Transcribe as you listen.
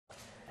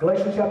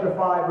Galatians chapter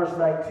 5, verse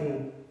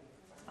 19.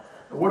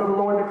 The word of the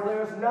Lord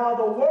declares, now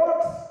the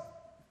works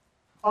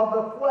of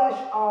the flesh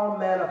are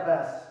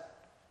manifest,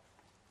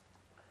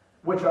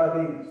 which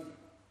are these: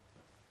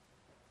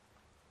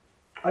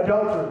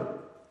 adultery,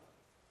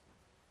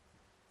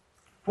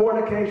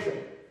 fornication,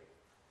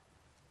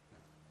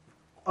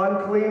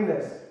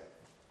 uncleanness,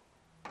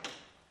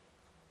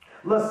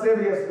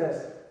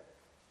 lasciviousness,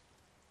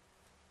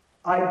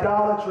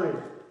 idolatry,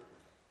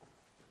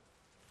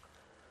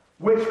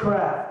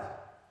 witchcraft,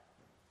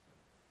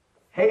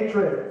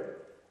 hatred,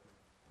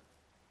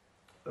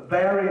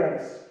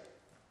 variance,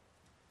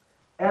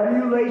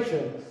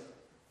 emulations,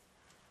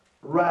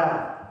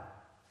 wrath,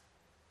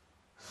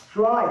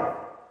 strife,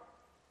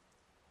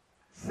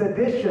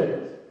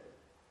 seditions,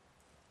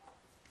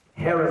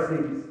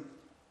 heresies,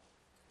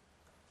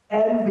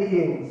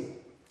 envyings,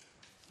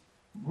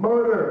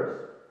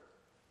 murders,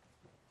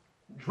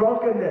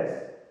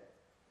 drunkenness,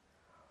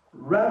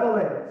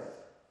 revelings,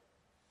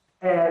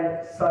 and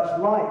such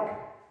like,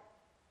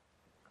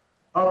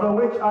 of the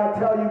which I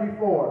tell you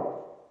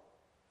before,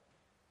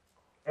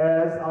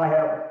 as I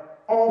have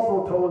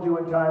also told you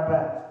in time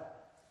past,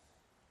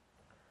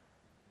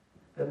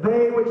 that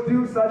they which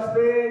do such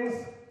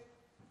things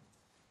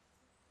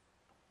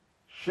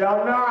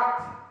shall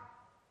not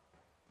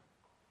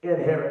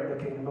inherit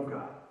the kingdom of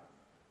God.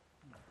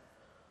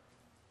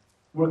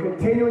 We're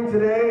continuing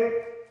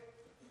today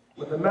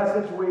with the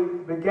message we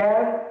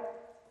began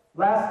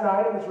last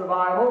night in this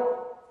revival,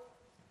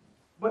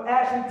 but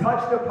actually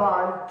touched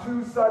upon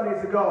 2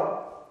 Sundays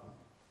ago.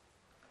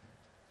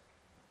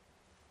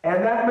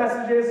 And that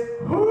message is,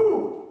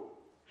 who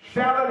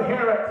shall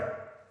inherit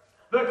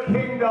the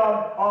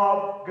kingdom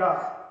of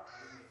God?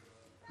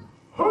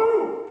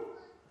 Who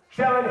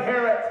shall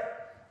inherit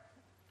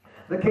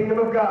the kingdom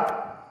of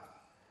God?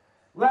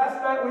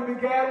 Last night we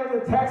began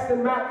with the text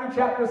in Matthew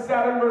chapter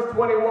 7, verse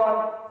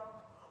 21,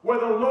 where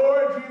the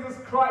Lord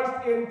Jesus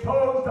Christ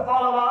intones to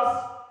all of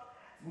us,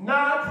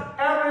 not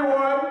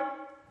everyone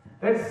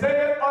that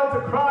saith unto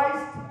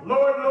Christ,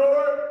 Lord,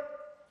 Lord,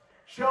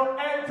 shall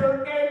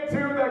enter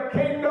into the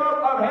kingdom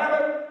of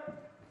heaven,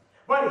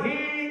 but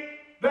he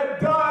that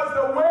does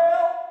the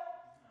will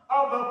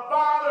of the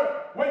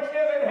Father which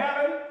is in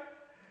heaven.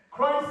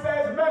 Christ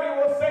says, many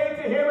will say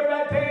to him in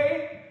that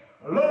day,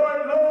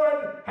 Lord,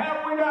 Lord,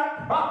 have we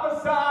not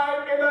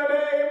prophesied in thy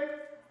name,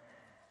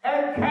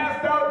 and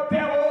cast out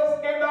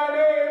devils in thy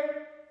name,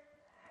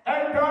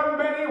 and done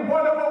many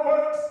wonderful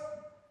works?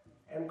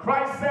 And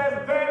Christ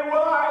says, then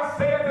will I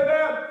say unto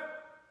them,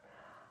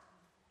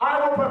 I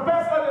will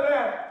profess unto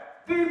them,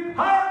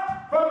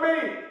 depart from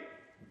me,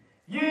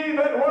 ye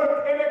that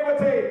work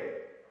iniquity.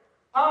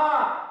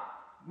 I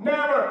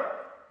never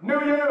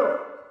knew you.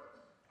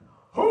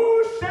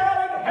 Who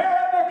shall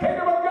inherit the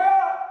kingdom of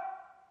God?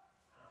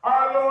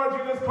 Our Lord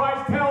Jesus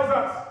Christ tells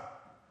us,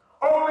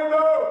 only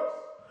those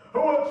who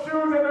will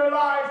choose in their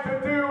lives to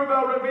do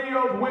the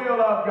revealed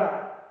will of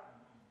God.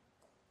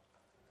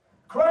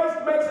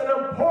 Christ makes an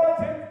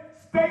important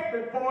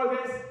statement for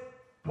this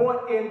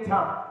point in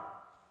time.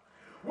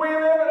 We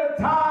live in a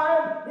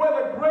time where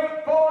the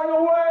great falling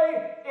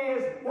away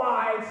is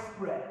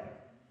widespread.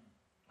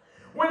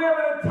 We live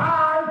in a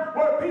time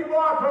where people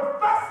are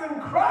professing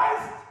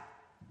Christ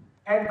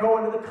and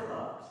going to the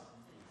clubs.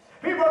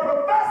 People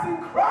are professing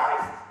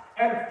Christ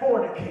and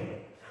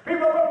fornicating.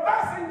 People are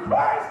professing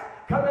Christ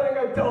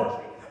committing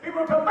adultery.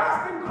 People are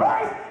confessing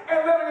Christ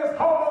and living as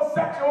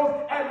homosexuals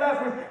and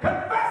lesbians.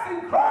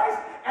 Confessing Christ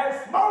and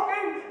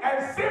smoking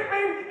and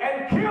sipping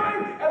and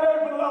killing and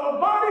living for the love of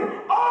money.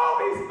 All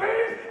these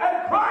things.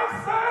 And Christ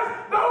says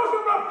those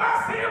who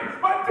profess him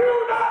but do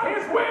not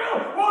his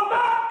will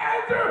not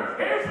enter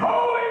his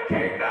holy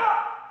kingdom.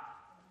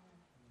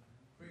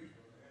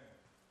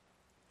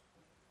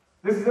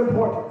 This is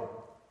important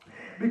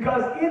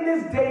because in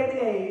this day and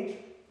age,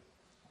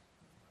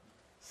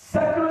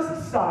 secular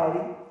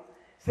society,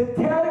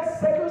 satanic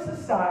secular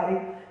society,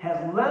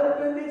 has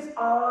lengthened its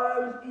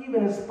arms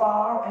even as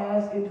far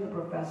as into the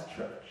professed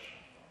church.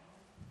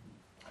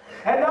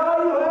 And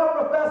now you have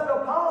professed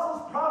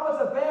apostles,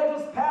 prophets,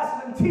 evangelists,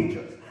 pastors, and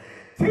teachers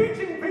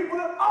teaching people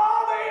that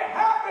all they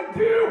have to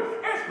do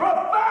is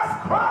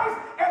profess Christ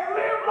and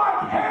live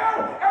like hell,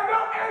 and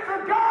they'll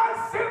enter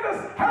God's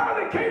sinless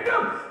heavenly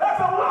kingdom. That's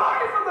a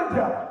lie from the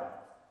devil.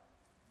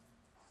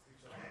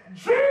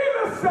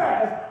 Jesus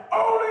says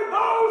only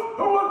those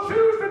who will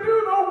choose to do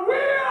the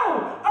will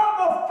of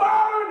the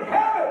Father in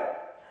heaven,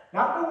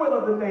 not the will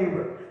of the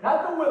neighbor,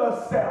 not the will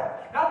of self,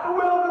 not the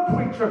will of the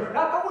preacher,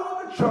 not the will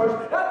of the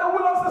church, not the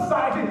will of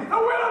society, the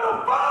will of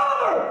the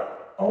Father.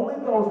 Only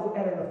those will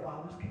enter the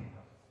Father's kingdom.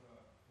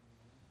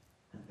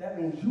 That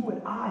means you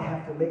and I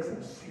have to make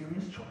some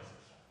serious choices.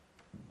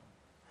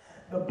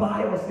 The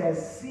Bible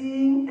says,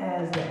 seeing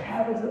as the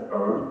heavens and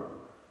earth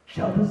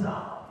shall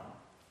dissolve,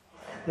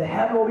 the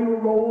heaven will be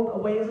rolled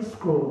away as a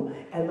scroll,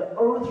 and the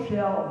earth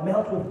shall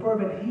melt with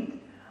fervent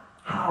heat,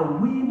 how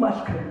we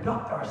must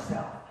conduct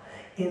ourselves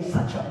in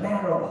such a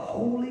manner of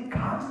holy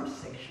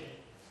conversation,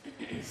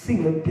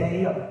 seeing the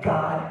day of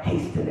God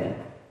hasteneth.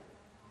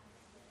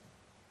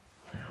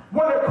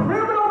 When a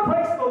criminal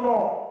breaks the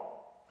law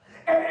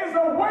and is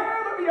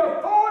aware that the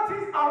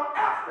authorities are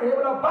after him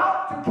and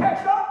about to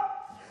catch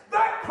up,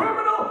 that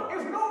criminal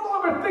is no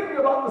longer thinking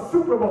about the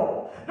Super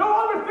Bowl, no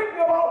longer thinking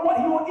about what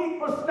he will eat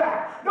for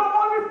snack, no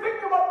longer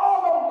thinking about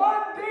all the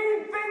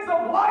mundane things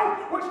of life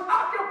which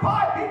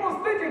occupy people's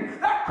thinking.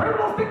 That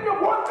criminal's thinking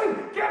of one thing,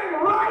 getting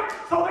right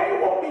so they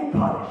won't be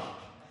punished.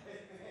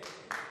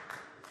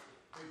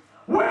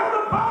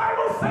 Well, the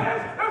Bible says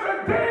there's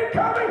a day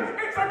coming.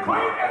 It's a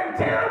great and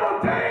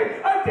terrible day.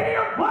 A day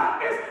of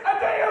blackness, a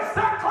day of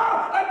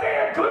sackcloth, a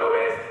day of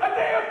gloominess, a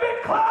day of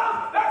thick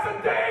clouds. That's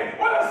a day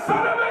when the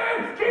Son of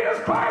Man, Jesus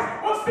Christ,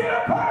 will sit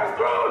upon his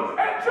throne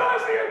and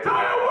judge the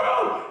entire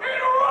world in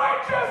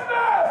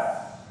righteousness.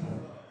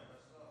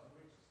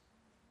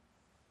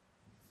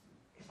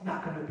 It's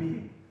not going to be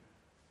a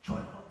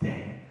joyful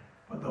day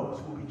for those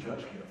who will be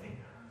judged guilty.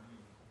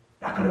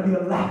 Not going to be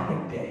a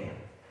laughing day.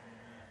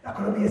 Not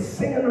going to be a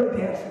singing or a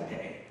dancing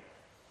day.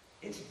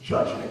 It's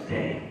judgment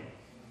day.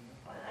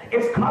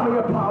 It's coming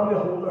upon the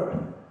whole earth.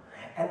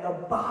 And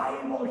the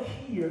Bible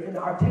here in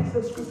our text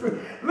of Scripture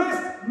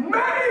lists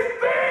many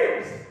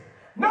things.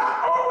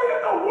 Not only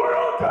that the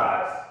world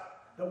does,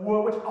 the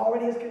world which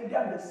already has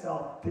condemned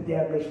itself to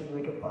damnation and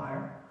lake of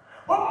fire,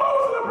 but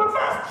most of the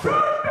professed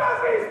church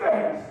does these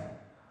things.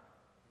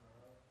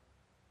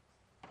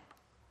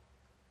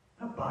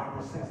 The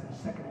Bible says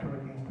in 2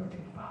 Corinthians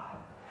 13:5,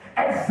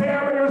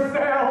 examine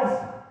yourselves,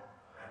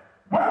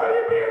 whether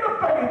you be in the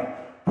faith,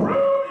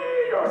 prove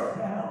ye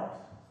yourselves.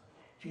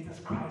 Jesus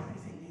Christ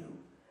is in you,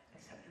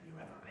 except you be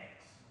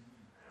reprobates.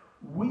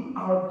 We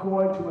are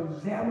going to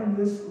examine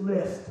this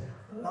list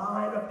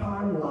line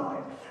upon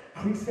line,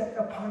 precept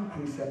upon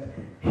precept,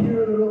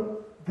 here a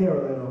little, there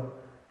a little,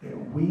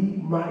 that we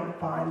might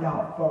find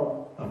out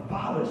from the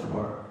Father's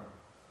word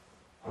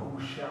who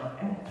shall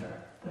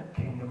enter the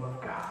kingdom of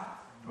God.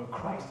 For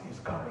Christ is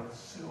coming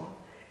soon.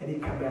 And he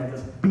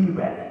commands us, be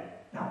ready.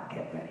 Not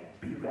get ready,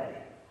 be ready.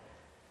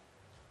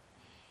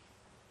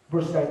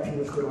 Verse 19,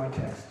 let's go to our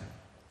text.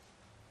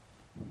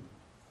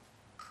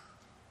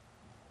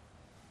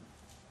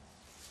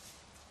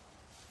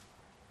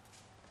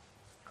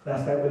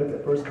 Last night we looked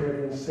at 1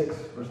 Corinthians 6,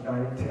 verse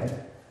 9 and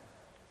 10.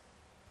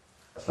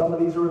 Some of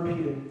these are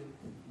repeated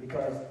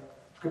because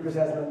Scripture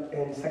says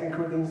in 2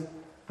 Corinthians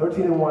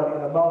 13 and 1,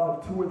 in the mouth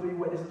of 2 or 3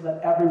 witnesses,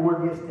 let every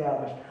word be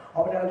established.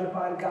 Oftentimes you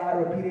find God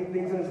repeating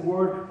things in his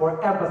word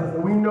for emphasis,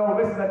 and we know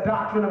this is a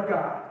doctrine of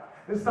God.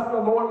 This is something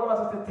the Lord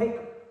wants us to take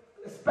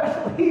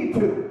special heed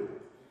to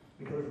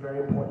because it's very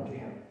important to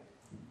him.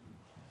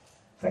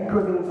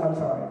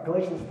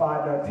 Galatians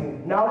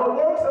 5:19. Now the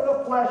works of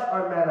the flesh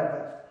are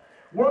manifest.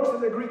 Works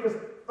in the Greek is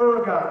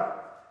ergon.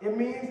 It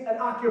means an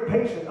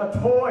occupation, a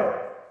toil.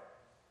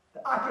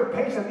 The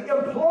occupation, the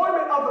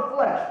employment of the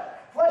flesh.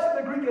 Flesh in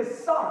the Greek is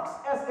sarx,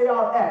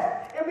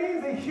 S-A-R-X. It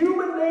means the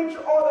human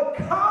nature or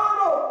the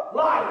carnal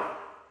life.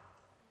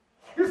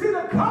 You see,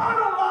 the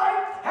carnal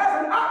life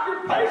has an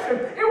occupation.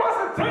 It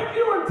wants to take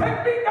you and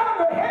take me down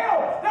to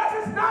hell.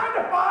 That's his 9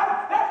 to 5.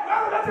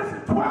 That's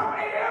his 12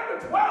 a.m.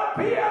 to 12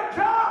 p.m.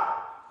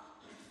 job.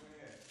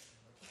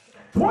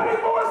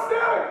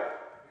 24/7.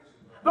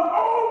 The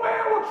old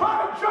man will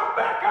try to jump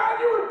back on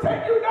you and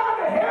take you down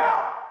to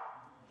hell.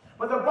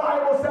 But the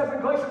Bible says in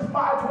Galatians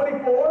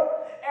 5:24,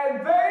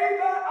 and they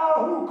that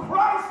are who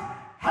Christ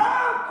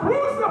have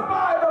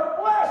crucified the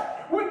flesh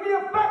with the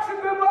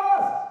affections and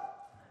lusts.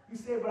 You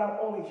say, but I'm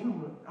only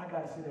human. I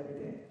got to sin every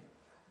day.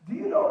 Do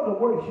you know the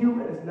word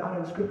human is not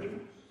in Scripture?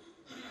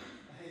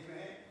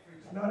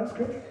 It's not in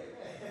Scripture.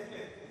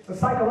 It's a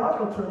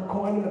psychological term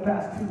coined in the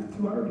past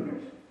 200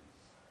 years.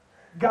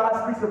 God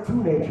speaks of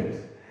 2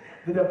 natures.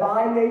 The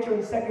divine nature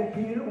in 2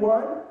 Peter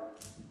 1,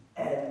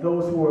 and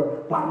those who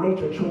are by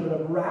nature children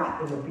of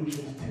wrath in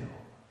Ephesians 2.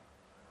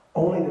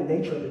 Only the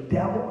nature of the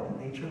devil or the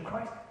nature of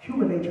Christ.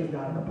 Human nature is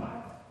not in the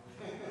Bible.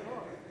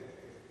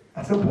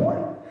 That's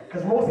important.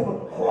 Because most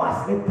people, oh,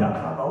 I slipped up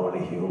because I'm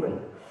only human.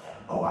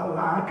 Oh, I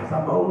lied because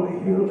I'm only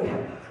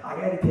human. I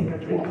got to take a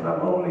drink because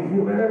I'm only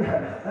human.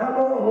 I'm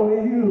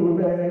only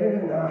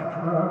human.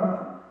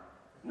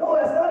 No,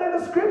 that's not in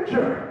the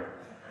Scripture.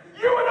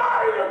 You and I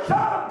are either a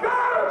child of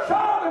God or a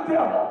child of the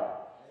devil.